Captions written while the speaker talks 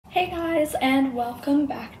Hey guys, and welcome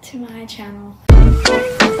back to my channel.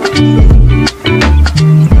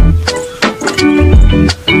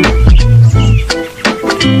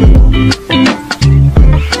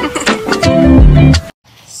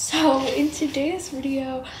 So in today's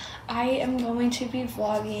video, I am going to be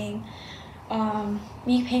vlogging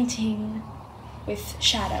me painting with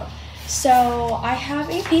shadow. So I have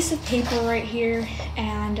a piece of paper right here,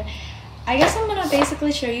 and I guess I'm gonna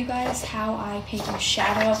basically show you guys how I paint with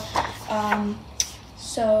shadow.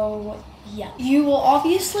 So yeah, you will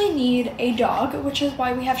obviously need a dog, which is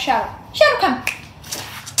why we have Shadow. Shadow, come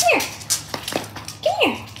here, come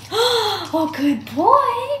here. Oh, good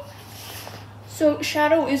boy. So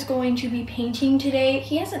Shadow is going to be painting today.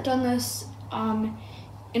 He hasn't done this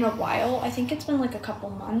in a while. I think it's been like a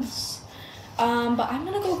couple months. But I'm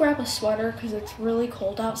gonna go grab a sweater because it's really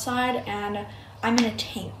cold outside and I'm in a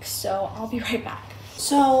tank, so I'll be right back.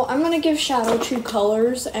 So I'm gonna give Shadow 2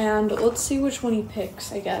 colors and let's see which one he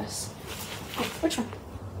picks, I guess. Which one?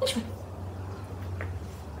 Which one?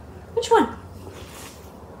 Which one?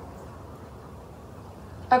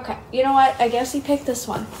 Okay, you know what? I guess he picked this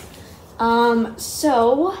one.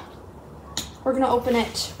 So we're gonna open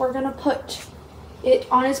it. We're gonna put it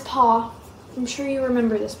on his paw. I'm sure you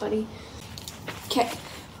remember this, buddy. Okay.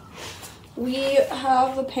 We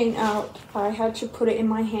have the paint out. I had to put it in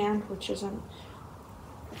my hand, which isn't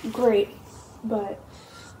great, but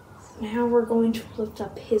now we're going to lift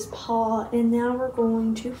up his paw, and now we're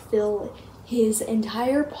going to fill his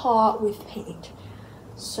entire paw with paint.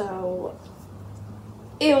 So,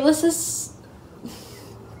 ew, this is...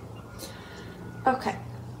 Okay.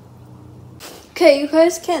 Okay, you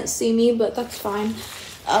guys can't see me, but that's fine.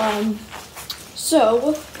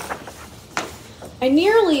 So... I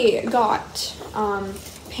nearly got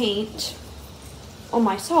paint on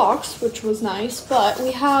my socks, which was nice, but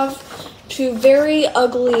we have 2 very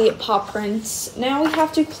ugly paw prints. Now we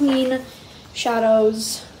have to clean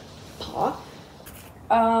Shadow's paw.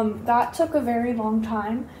 That took a very long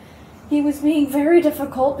time. He was being very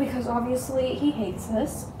difficult because obviously he hates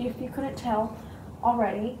this, if you couldn't tell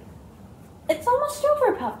already. It's almost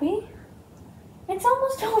over, puppy. It's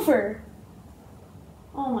almost over.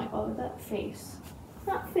 Oh my god, that face.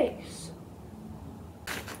 That face.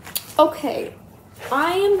 Okay,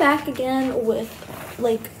 I am back again with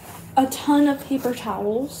like a ton of paper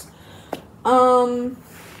towels.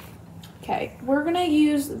 Okay, we're gonna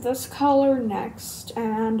use this color next,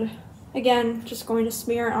 and again, just going to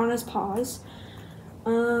smear it on his paws.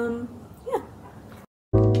 Yeah.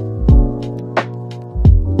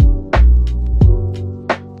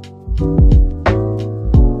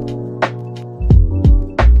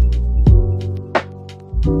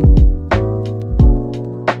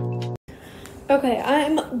 Okay,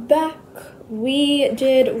 I'm back. We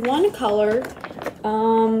did one color.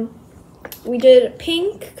 We did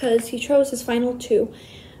pink because he chose his final 2.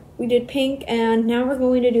 We did pink, and now we're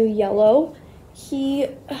going to do yellow.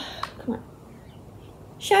 Come on.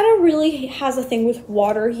 Shadow really has a thing with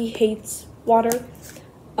water. He hates water.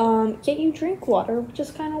 Yet you drink water, which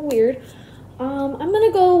is kind of weird. I'm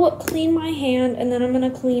gonna go clean my hand, and then I'm gonna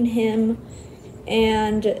clean him,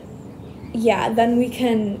 and yeah, then we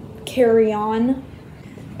can carry on.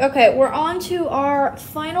 Okay, we're on to our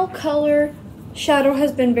final color. Shadow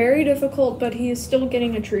has been very difficult, but he is still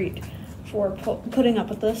getting a treat for putting up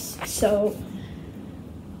with this. So,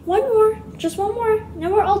 one more, just one more,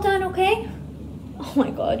 now we're all done, okay? Oh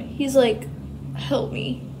my god, he's like, help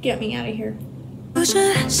me, get me out of here.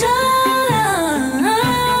 Okay.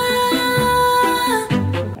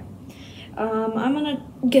 I'm gonna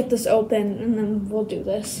get this open and then we'll do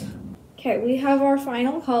this. Okay, we have our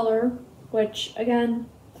final color, which again,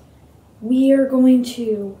 we are going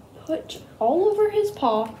to put all over his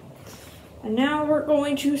paw, and now we're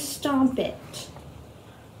going to stomp it.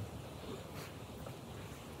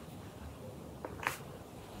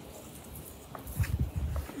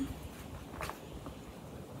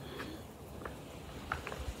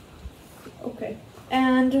 Okay,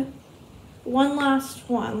 and one last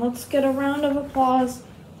one. Let's get a round of applause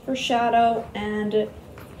for Shadow and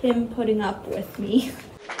him putting up with me.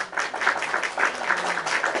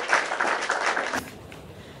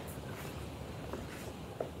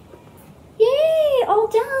 Yay, all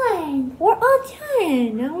done. We're all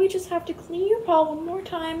done. Now we just have to clean your paw one more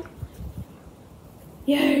time.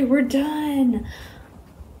 Yay, we're done.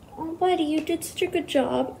 Oh, buddy, you did such a good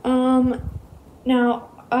job. Now,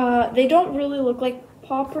 they don't really look like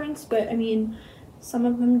paw prints, but I mean, some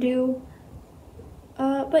of them do.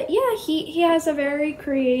 But yeah, he has a very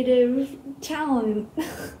creative talent.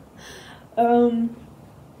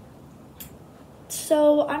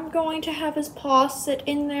 So I'm going to have his paw sit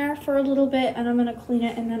in there for a little bit, and I'm gonna clean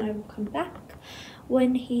it, and then I will come back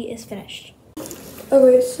when he is finished.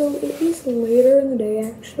 Okay, so it is later in the day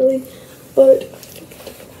actually, but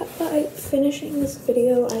by finishing this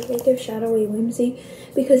video, I will give Shadow a whimsy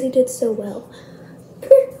because he did so well.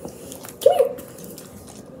 Come here. Come here.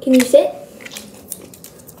 Can you sit?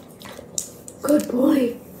 Good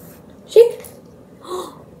boy. Shake.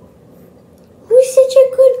 Who's such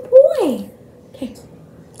a good boy? Okay.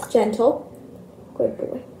 Gentle. Good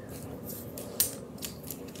boy.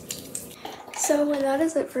 So that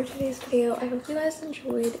is it for today's video. I hope you guys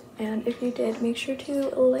enjoyed, and if you did, make sure to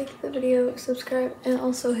like the video, subscribe, and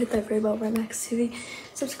also hit that red bell right next to the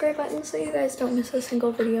subscribe button so you guys don't miss a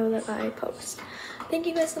single video that I post. Thank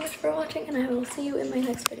you guys so much for watching, and I will see you in my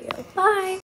next video. Bye!